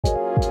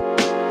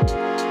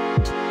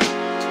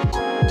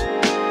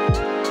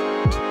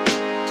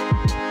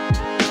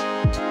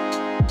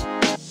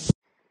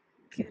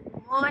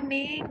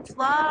morning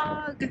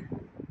vlog.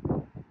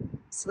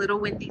 It's a little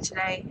windy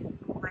today.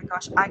 Oh my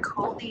gosh, I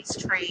call these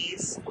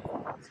trees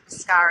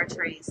mascara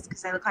trees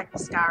because they look like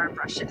mascara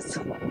brushes.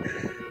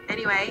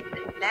 Anyway,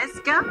 let's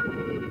go.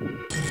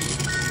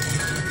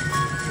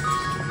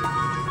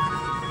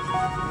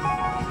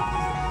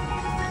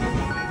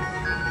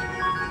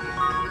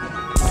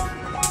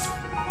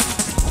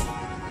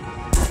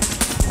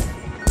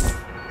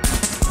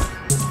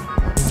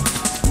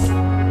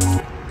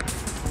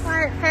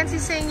 Fancy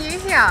seeing you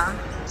here.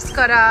 Just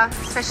got a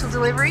special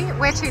delivery.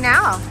 Where to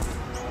now?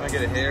 I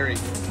get a hairy.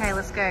 Okay,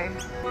 let's go.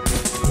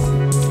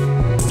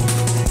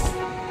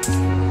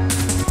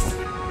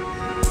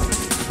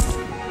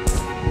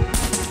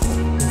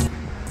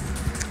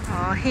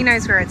 Oh, he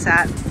knows where it's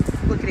at.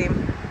 Look at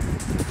him.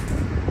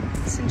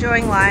 He's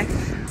enjoying life.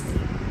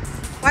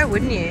 Why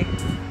wouldn't you?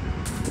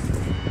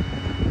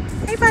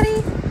 Hey,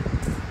 buddy.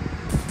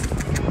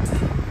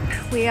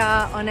 We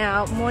are on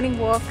our morning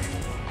walk.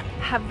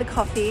 Have the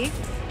coffee.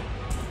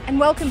 And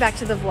welcome back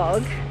to the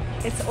vlog.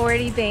 It's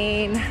already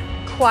been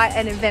quite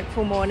an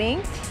eventful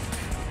morning.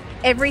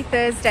 Every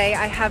Thursday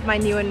I have my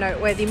new and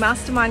noteworthy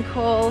mastermind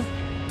call.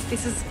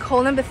 This is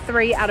call number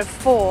 3 out of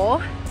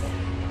 4.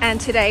 And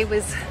today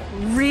was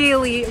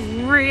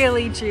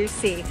really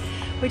juicy.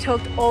 We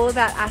talked all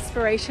about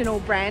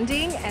aspirational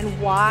branding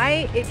and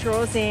why it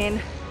draws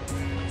in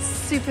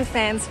super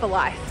fans for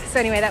life. So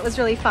anyway, that was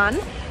really fun.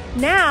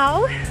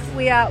 Now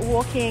we are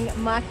walking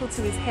Michael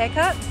to his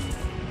haircut.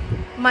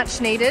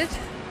 Much needed.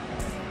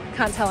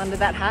 Can't tell under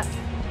that hat.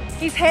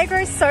 His hair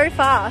grows so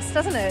fast,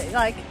 doesn't it?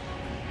 Like,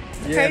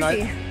 yeah,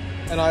 crazy.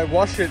 And I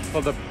wash it for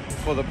the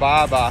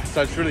barber,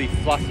 so it's really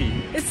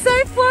fluffy. It's so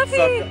fluffy.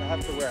 So I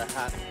have to wear a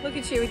hat. Look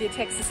at you with your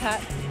Texas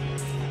hat.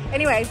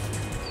 Anyway,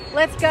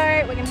 let's go.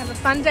 We're gonna have a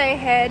fun day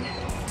ahead.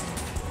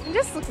 And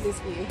just look at this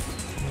view.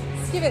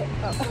 Just give it.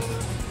 Oh.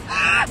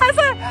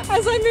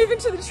 As I move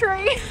into the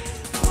tree.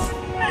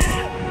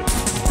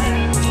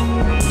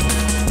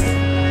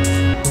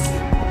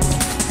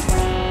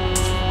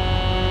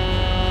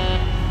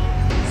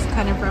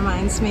 Kind of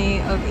reminds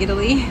me of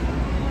Italy.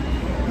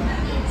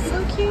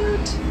 So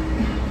cute.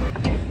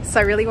 So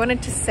I really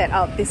wanted to set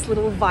up this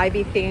little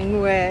vibey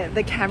thing where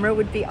the camera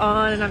would be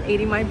on and I'm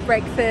eating my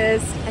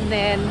breakfast, and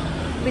then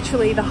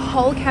literally the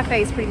whole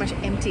cafe is pretty much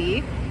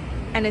empty.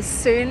 And as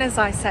soon as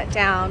I sat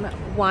down,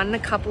 one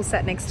couple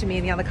sat next to me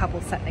and the other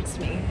couple sat next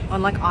to me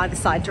on like either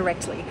side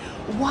directly.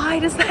 Why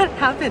does that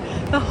happen?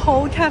 The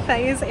whole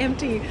cafe is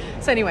empty.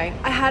 So anyway,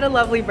 I had a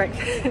lovely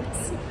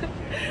breakfast.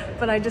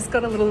 But I just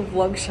got a little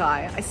vlog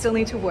shy. I still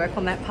need to work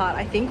on that part,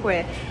 I think,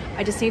 where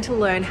I just need to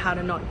learn how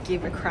to not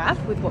give a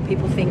crap with what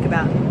people think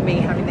about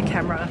me having the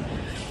camera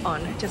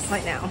on. Just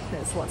like now,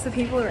 there's lots of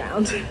people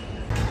around. Do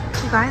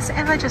you guys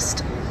ever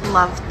just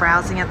love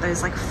browsing at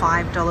those like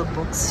 $5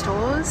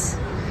 bookstores?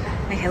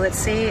 Okay, let's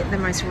see the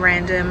most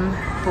random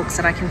books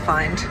that I can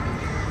find.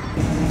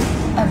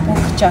 A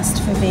book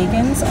just for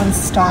vegans on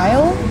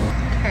style.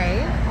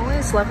 Okay,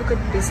 always love a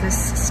good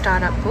business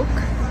startup book.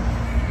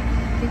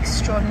 The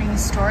Extraordinary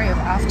Story of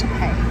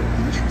Afterpay.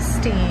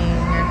 Interesting.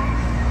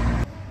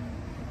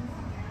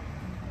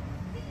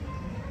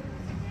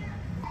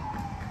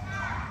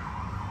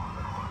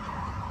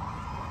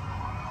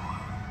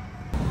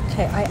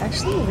 Okay, I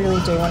actually really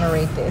do want to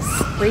read this.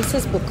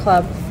 Reese's Book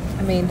Club.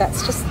 I mean,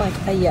 that's just like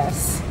a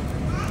yes.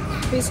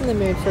 Who's in the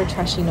mood for a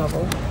trashy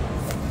novel?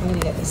 I'm gonna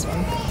get this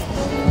one.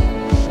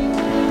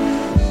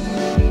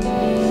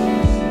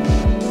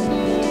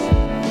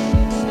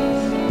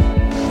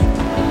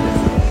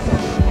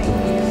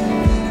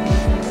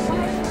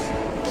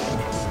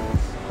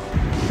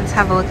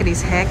 Have a look at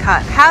his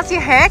haircut. How's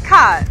your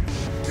haircut?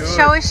 Good.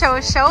 Show us.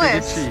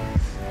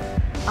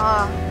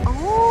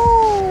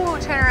 Oh,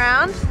 turn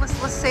around.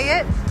 Let's see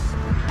it.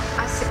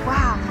 I said,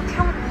 wow, look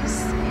how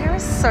this hair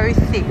is so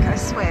thick, I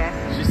swear.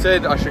 She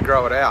said I should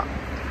grow it out.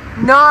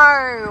 No.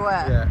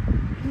 Yeah.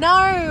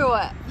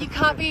 No. You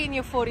can't be in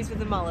your 40s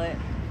with a mullet.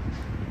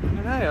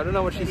 I don't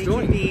know what she's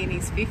doing. He could be in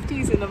his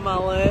 50s in a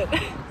mullet.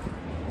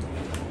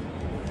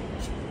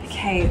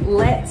 Okay,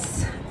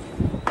 let's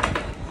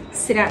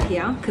sit out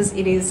here because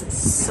it is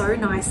so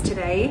nice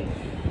today.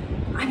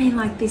 I mean,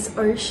 like this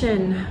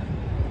ocean,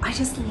 I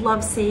just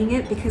love seeing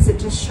it because it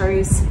just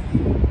shows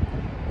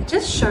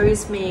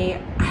me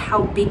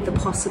how big the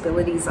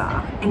possibilities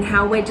are and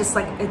how we're just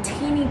like a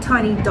teeny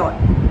tiny dot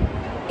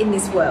in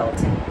this world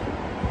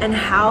and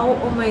how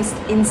almost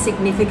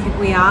insignificant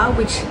we are,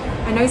 which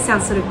I know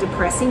sounds sort of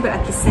depressing, but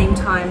at the same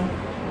time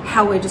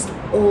how we're just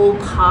all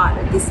part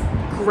of this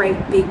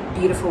great big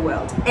beautiful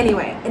world.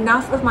 Anyway,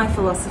 enough of my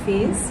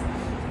philosophies.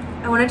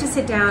 I wanted to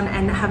sit down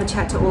and have a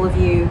chat to all of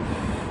you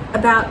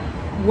about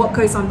what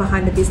goes on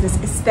behind the business,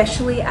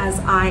 especially as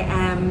I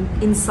am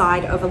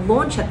inside of a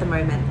launch at the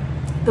moment.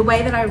 The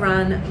way that I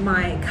run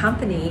my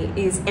company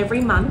is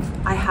every month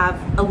I have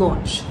a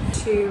launch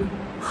to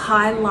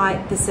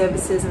highlight the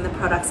services and the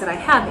products that I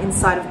have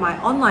inside of my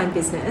online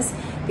business.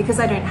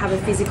 Because I don't have a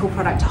physical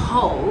product to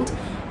hold,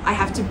 I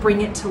have to bring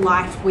it to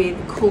life with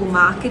cool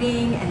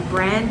marketing and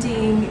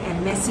branding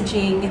and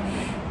messaging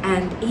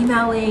and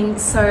emailing.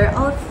 So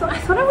I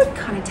thought I would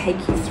kind of take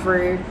you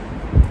through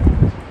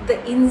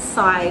the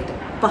inside,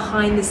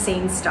 behind the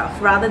scenes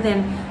stuff, rather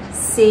than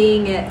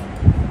seeing it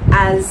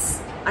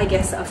as, I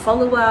guess, a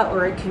follower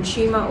or a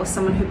consumer or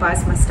someone who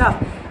buys my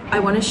stuff. I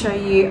want to show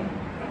you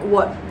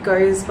what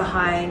goes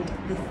behind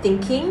the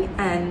thinking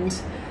and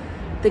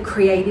the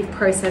creative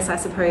process, I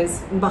suppose,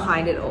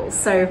 behind it all.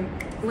 So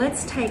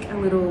let's take a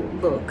little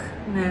look.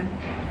 I'm gonna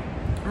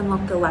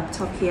unlock the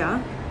laptop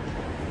here.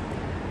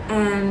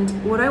 And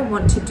what I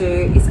want to do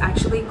is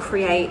actually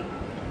create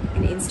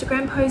an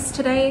Instagram post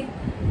today.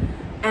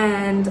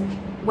 And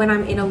when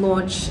I'm in a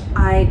launch,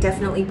 I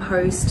definitely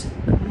post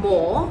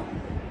more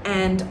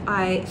and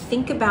I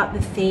think about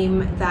the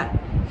theme that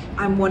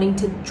I'm wanting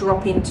to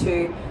drop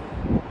into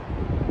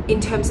in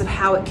terms of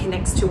how it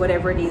connects to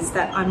whatever it is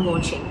that I'm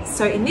launching.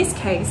 So in this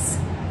case,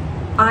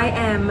 I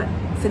am,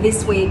 for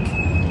this week,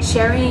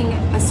 sharing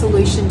a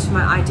solution to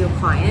my ideal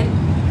client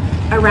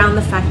around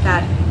the fact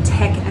that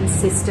tech and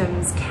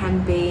systems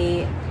can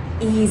be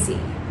easy,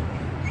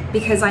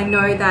 because I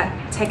know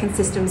that tech and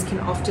systems can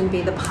often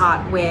be the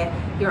part where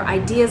your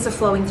ideas are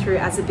flowing through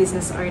as a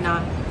business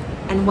owner,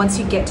 and once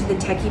you get to the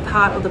techie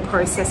part or the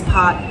process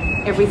part,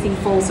 everything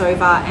falls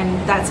over.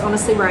 And that's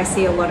honestly where I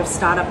see a lot of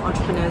startup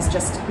entrepreneurs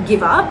just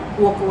give up,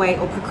 walk away,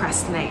 or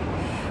procrastinate.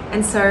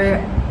 And so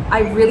I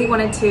really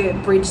wanted to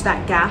bridge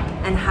that gap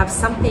and have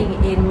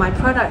something in my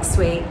product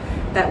suite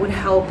that would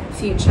help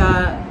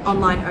future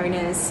online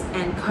owners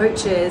and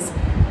coaches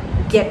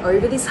get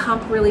over this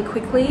hump really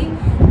quickly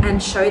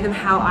and show them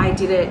how I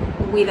did it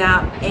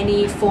without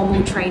any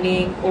formal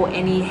training or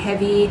any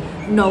heavy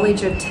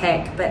knowledge of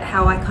tech, but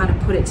how I kind of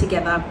put it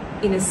together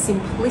in a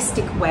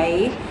simplistic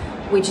way,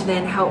 which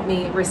then helped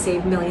me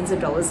receive millions of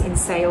dollars in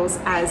sales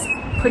as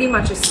pretty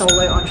much a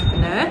solo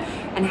entrepreneur,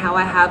 and how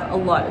I have a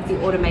lot of the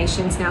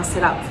automations now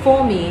set up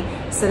for me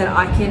so that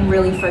I can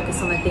really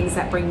focus on the things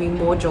that bring me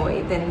more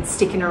joy than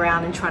sticking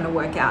around and trying to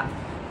work out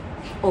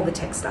all the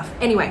tech stuff.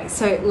 Anyway,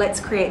 so let's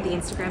create the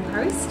Instagram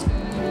post.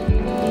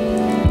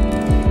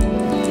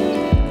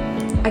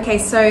 Okay,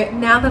 so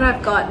now that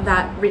I've got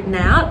that written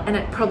out, and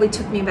it probably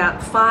took me about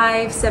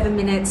 5-7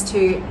 minutes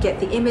to get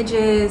the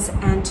images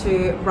and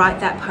to write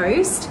that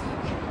post,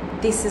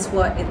 this is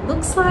what it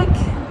looks like.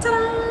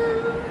 Ta-da!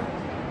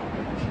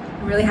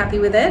 I'm really happy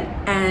with it.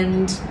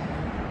 And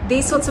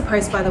these sorts of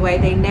posts, by the way,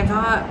 they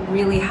never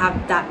really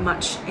have that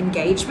much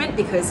engagement,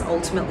 because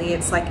ultimately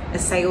it's like a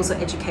sales or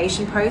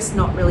education post,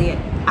 not really an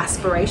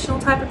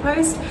aspirational type of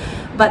post.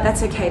 But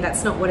that's okay,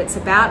 that's not what it's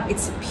about.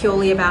 It's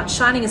purely about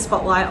shining a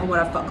spotlight on what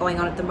I've got going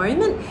on at the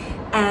moment.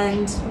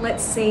 And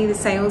let's see the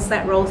sales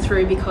that roll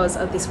through because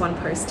of this one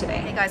post today.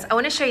 Hey guys, I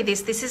want to show you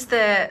this. This is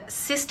the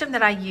system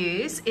that I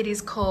use. It is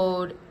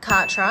called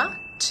Kartra,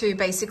 to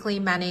basically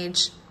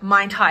manage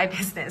my entire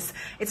business.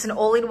 It's an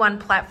all-in-one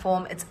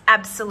platform. It's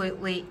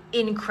absolutely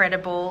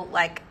incredible.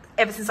 Like,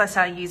 ever since I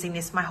started using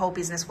this, my whole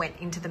business went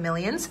into the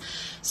millions.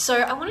 So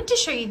I wanted to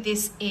show you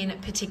this in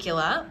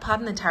particular.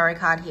 Pardon the tarot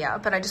card here,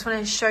 but I just want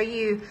to show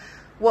you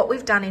what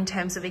we've done in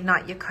terms of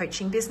Ignite Your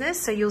Coaching Business.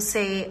 So you'll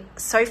see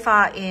so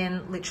far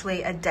in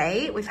literally a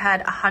day, we've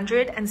had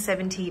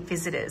 170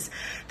 visitors.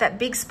 That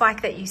big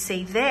spike that you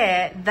see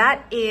there,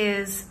 that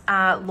is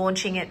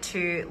launching it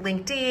to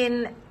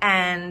LinkedIn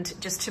and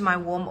just to my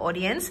warm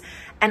audience.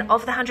 And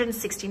of the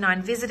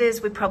 169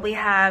 visitors, we probably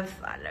have,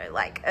 I don't know,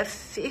 like a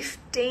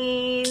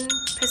 15%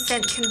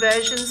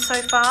 conversion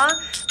so far,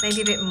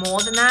 maybe a bit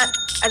more than that.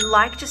 I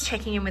like just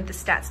checking in with the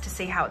stats to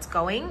see how it's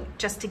going,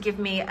 just to give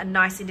me a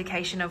nice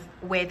indication of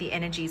where the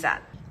energy's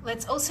at.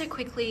 Let's also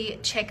quickly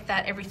check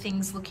that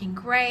everything's looking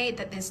great,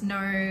 that there's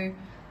no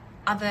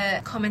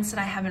other comments that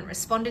I haven't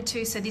responded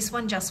to. So this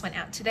one just went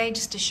out today,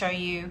 just to show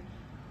you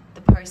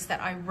the post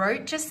that I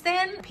wrote just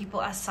then. People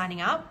are signing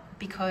up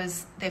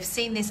because they've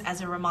seen this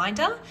as a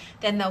reminder.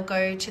 Then they'll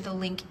go to the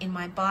link in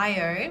my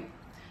bio,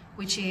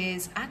 which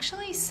is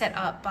actually set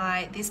up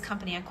by this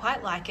company. I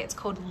quite like it. It's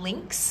called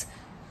Links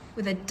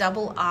with a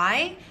double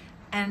I.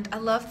 And I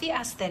love the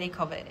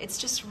aesthetic of it. It's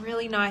just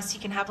really nice. You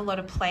can have a lot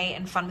of play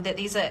and fun with it.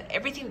 These are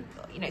everything,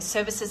 you know,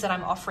 services that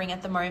I'm offering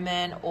at the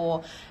moment,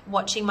 or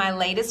watching my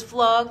latest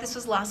vlog. This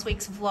was last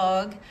week's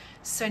vlog.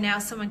 So now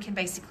someone can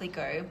basically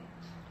go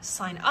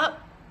sign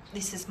up.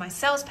 This is my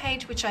sales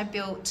page, which I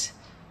built.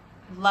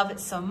 Love it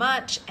so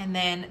much. And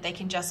then they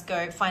can just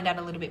go find out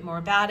a little bit more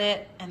about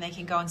it, and they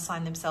can go and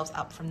sign themselves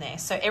up from there.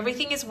 So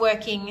everything is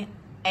working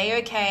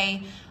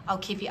a-okay. I'll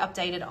keep you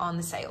updated on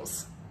the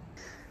sales.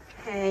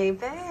 Hey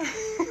babe,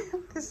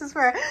 this is,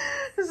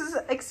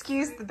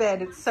 excuse the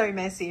bed, it's so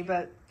messy,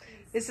 but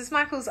this is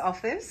Michael's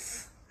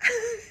office.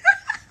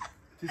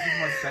 This is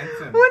my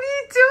sanctum. What are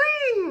you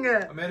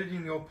doing? I'm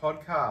editing your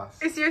podcast.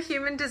 It's your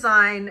human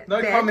design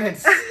No bed.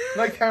 comments,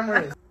 no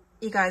cameras.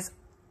 You guys,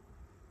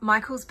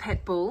 Michael's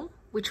pet bull,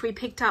 which we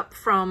picked up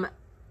from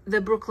the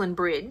Brooklyn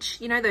Bridge,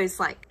 you know those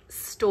like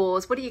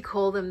stores, what do you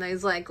call them,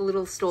 those like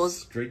little stores?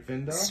 Street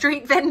vendor?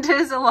 Street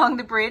vendors along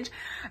the bridge.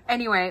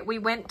 Anyway, we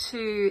went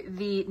to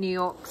the New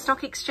York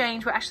Stock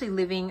Exchange. We're actually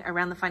living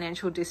around the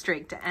financial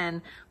district,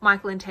 and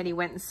Michael and Teddy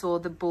went and saw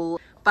the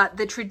bull But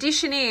the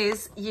tradition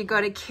is you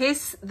got to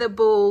kiss the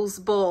bull's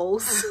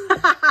balls.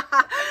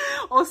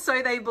 Or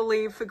so they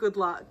believe, for good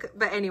luck.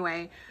 But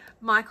anyway,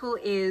 Michael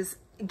is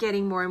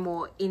getting more and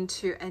more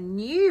into a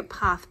new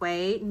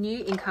pathway,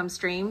 new income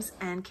streams.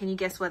 And can you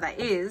guess what that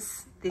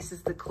is? This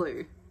is the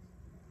clue.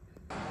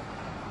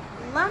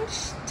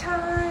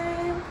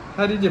 Lunchtime.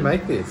 How did you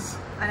make this?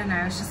 I don't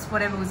know, it's just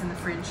whatever was in the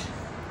fridge.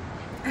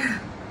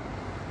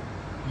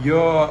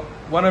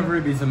 One of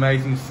Ruby's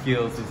amazing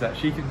skills is that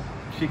she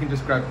can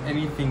just grab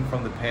anything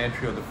from the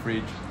pantry or the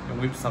fridge and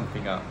whip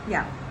something up.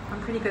 Yeah, I'm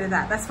pretty good at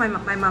that. That's why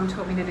my mum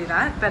taught me to do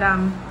that. But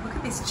look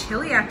at this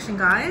chili action,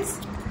 guys.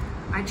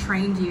 I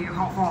trained you.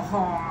 Ha ha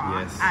ha.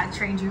 Yes. I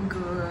trained you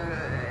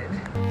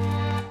good.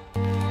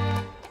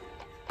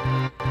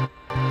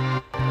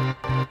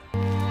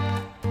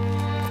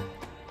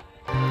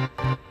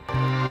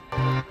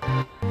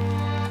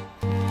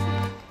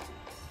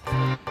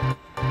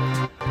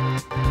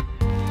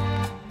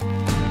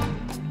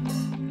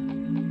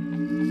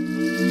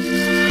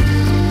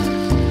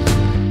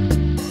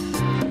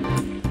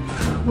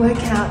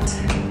 Workout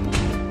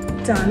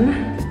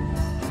done.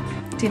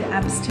 Did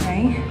abs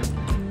today.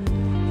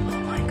 Oh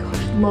my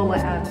gosh, lower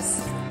abs.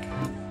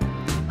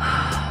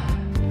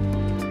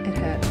 It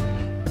hurt.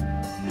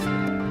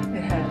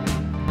 It hurt.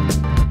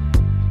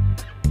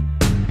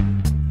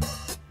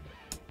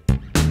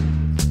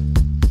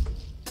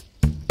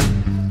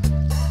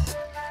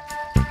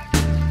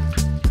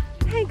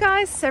 Hey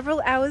guys,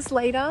 several hours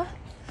later,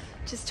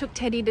 just took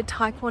Teddy to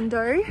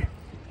Taekwondo.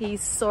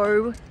 He's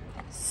so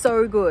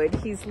good.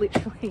 He's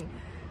literally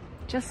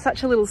just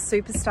such a little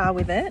superstar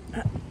with it.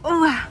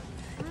 Oh,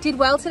 did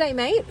well today,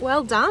 mate.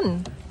 Well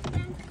done.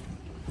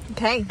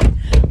 Okay,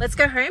 let's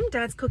go home.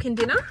 Dad's cooking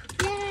dinner.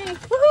 Yay!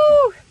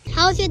 Woohoo!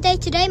 How was your day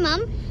today,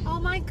 Mum? Oh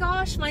my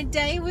gosh, my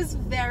day was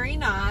very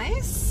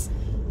nice.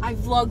 I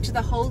vlogged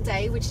the whole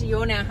day, which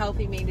you're now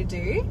helping me to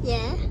do.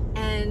 Yeah.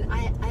 And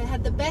I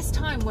had the best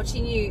time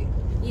watching you,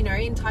 you know,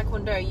 in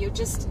Taekwondo. You're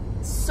just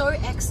so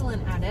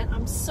excellent at it.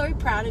 I'm so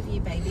proud of you,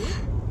 baby.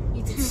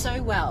 You did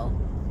so well.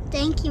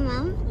 Thank you,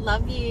 Mum.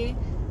 Love you.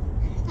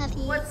 Love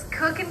you. What's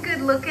cooking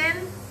good looking?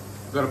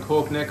 We've got a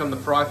pork neck on the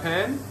fry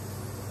pan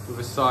with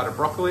a side of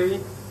broccoli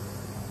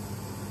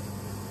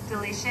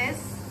Delicious.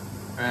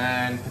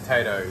 and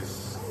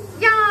potatoes.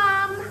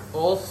 Yum!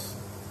 All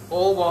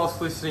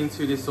whilst listening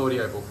to this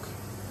audiobook.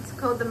 It's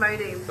called The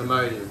Motive. The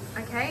Motive.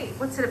 Okay,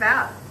 what's it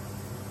about?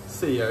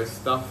 CEO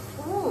stuff.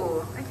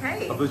 Ooh,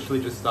 okay. I've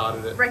literally just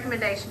started it.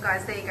 Recommendation,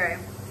 guys, there you go.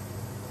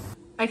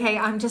 Okay,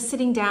 I'm just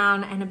sitting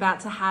down and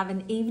about to have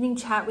an evening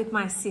chat with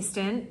my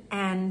assistant,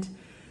 and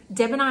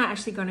Deb and I are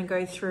actually going to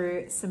go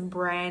through some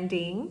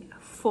branding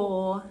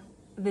for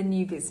the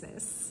new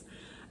business.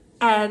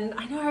 And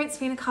I know it's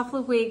been a couple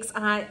of weeks,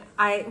 and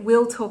I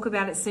will talk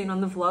about it soon on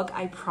the vlog,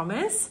 I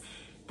promise.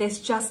 There's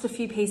just a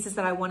few pieces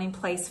that I want in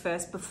place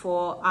first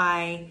before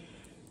I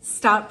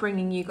start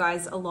bringing you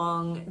guys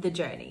along the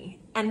journey.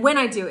 And when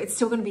I do, it's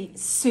still going to be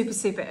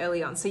super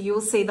early on. So you'll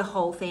see the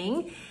whole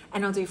thing,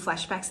 and I'll do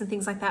flashbacks and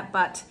things like that.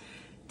 But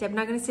Deb and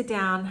I are going to sit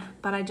down,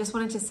 but I just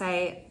wanted to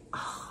say,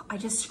 I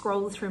just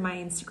scrolled through my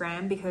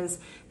Instagram because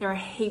there are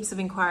heaps of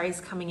inquiries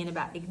coming in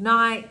about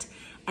Ignite,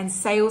 and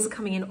sales are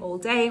coming in all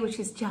day, which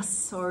is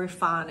just so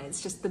fun.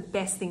 It's just the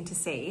best thing to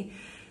see.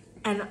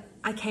 And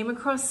I came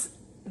across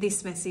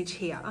this message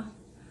here.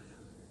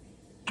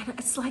 And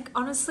it's like,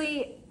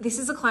 honestly, this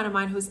is a client of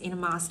mine who was in a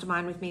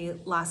mastermind with me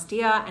last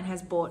year and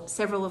has bought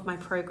several of my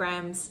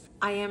programs.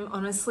 I am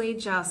honestly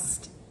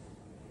just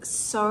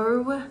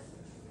so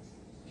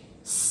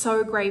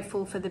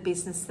grateful for the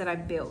business that I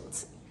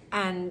built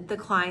and the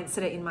clients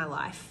that are in my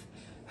life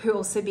who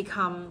also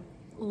become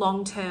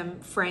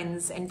long-term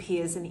friends and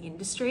peers in the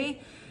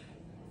industry.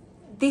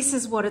 This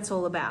is what it's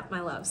all about, my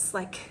loves.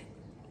 Like,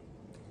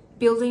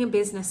 building a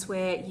business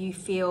where you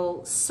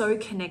feel so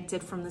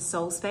connected from the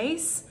soul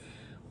space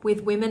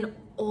with women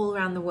all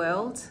around the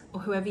world,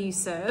 or whoever you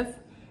serve.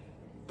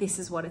 This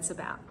is what it's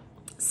about.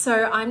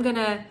 So I'm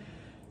gonna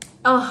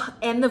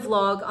end the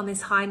vlog on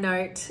this high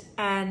note,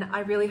 and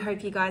I really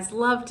hope you guys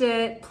loved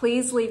it.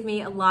 Please leave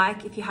me a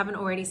like if you haven't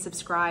already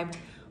subscribed.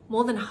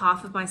 More than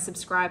half of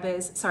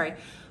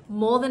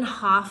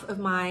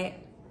my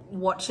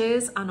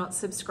watchers are not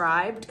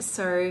subscribed.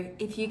 So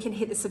if you can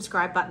hit the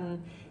subscribe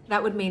button,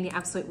 that would mean the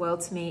absolute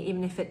world to me,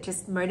 even if it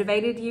just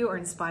motivated you or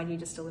inspired you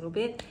just a little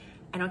bit.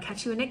 And I'll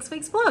catch you in next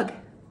week's vlog.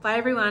 Bye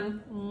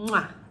everyone.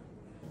 Mwah.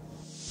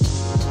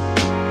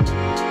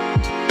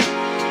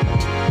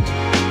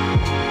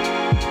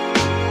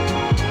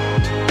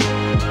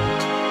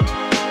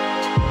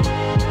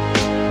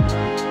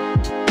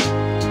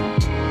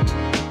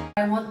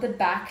 I want the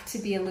back to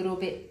be a little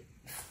bit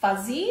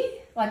fuzzy.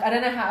 Like, I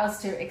don't know how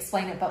else to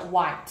explain it, but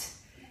white.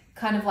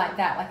 Kind of like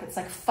that, like it's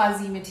like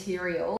fuzzy material.